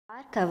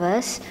Car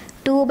covers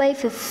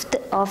 2/5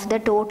 of the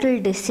total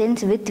distance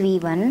with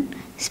v1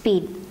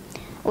 speed.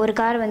 ஒரு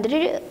car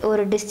வந்துட்டு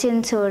ஒரு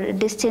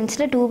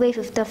டிஸ்டன்ஸில்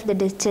 2/5 ஆஃப் த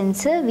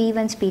டிஸ்டன்ஸை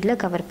v1 ஸ்பீடில்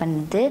கவர்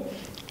பண்ணுது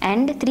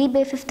and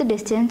 3/5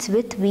 distance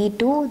with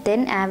v2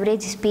 then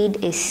average speed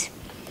is.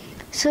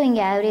 So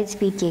இங்கே average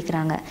speed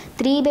கேட்குறாங்க.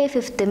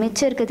 3/5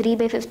 மிச்சம் இருக்க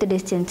 3/5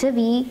 டிஸ்டன்ஸை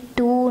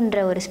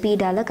v2ன்ற ஒரு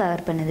ஸ்பீடால்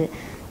கவர் பண்ணுது.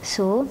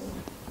 ஸோ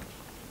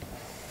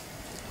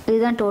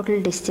இதுதான்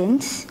டோட்டல்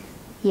டிஸ்டன்ஸ்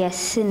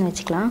எஸ்ன்னு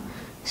வச்சுக்கலாம்.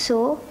 So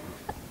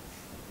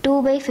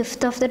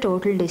 2/5 of the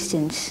total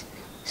distance.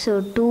 So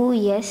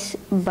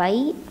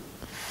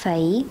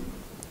 2s/5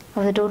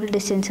 of the total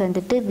distance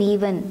வந்துட்டு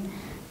v1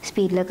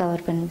 ஸ்பீடில்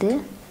கவர் பண்ணுது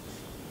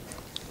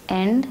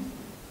அண்ட்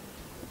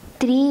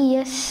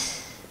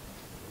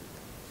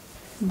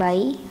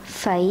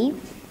 3s/5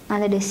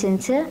 அந்த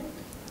டிஸ்டன்ஸை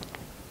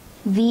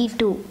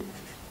v2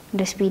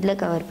 இந்த ஸ்பீடில்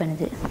கவர்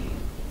பண்ணுது.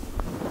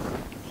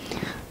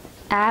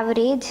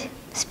 ஆவரேஜ்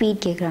ஸ்பீட்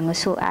கேட்குறாங்க.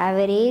 So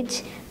average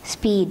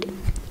speed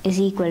is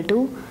equal to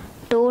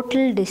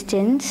total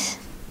distance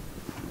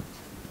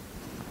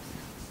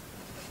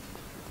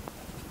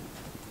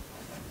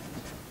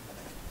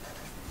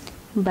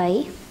by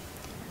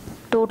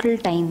total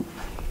time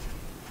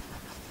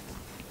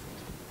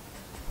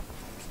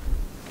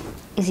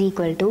is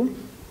equal to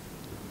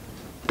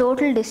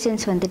total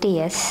distance வந்துட்டு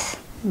s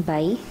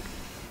by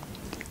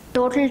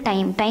total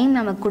time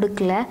நமக்கு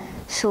கொடுக்கல.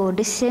 ஸோ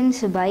distance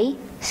by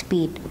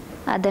speed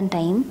அதன்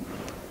டைம்.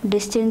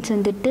 distance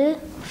வந்துட்டு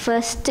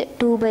first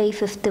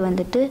 2/5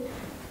 வந்துட்டு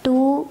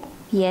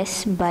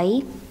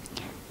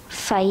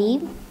 2s/5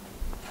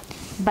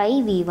 by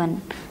v1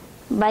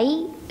 by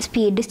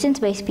speed, distance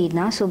by speed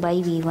na, so by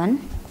v1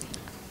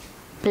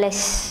 plus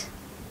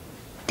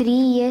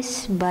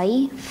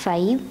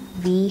 3s/5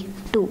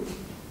 v2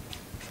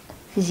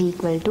 is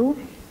equal to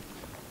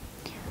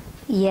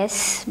s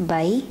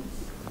by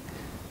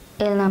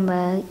இதில் நம்ம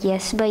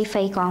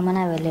s/5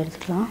 காமனாக வெளில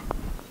எடுத்துக்கலாம்.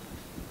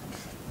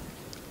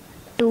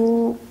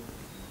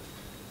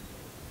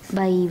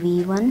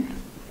 2/v1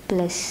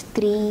 plus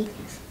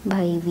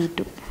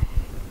 3/v2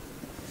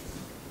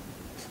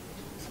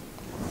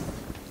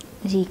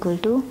 is equal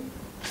to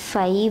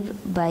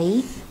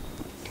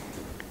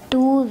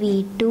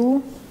 5/2v2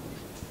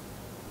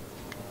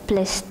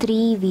 plus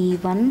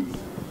 3v1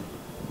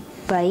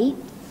 by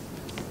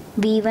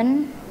v1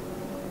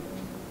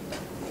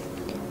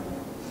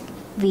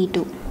 v2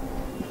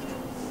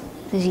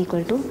 is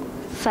equal to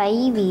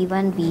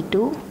 5v1 v2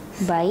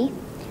 by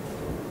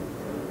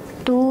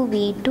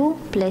 2v2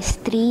 plus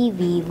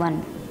 3v1.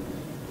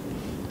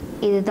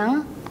 இதுதான்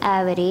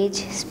average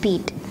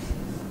speed.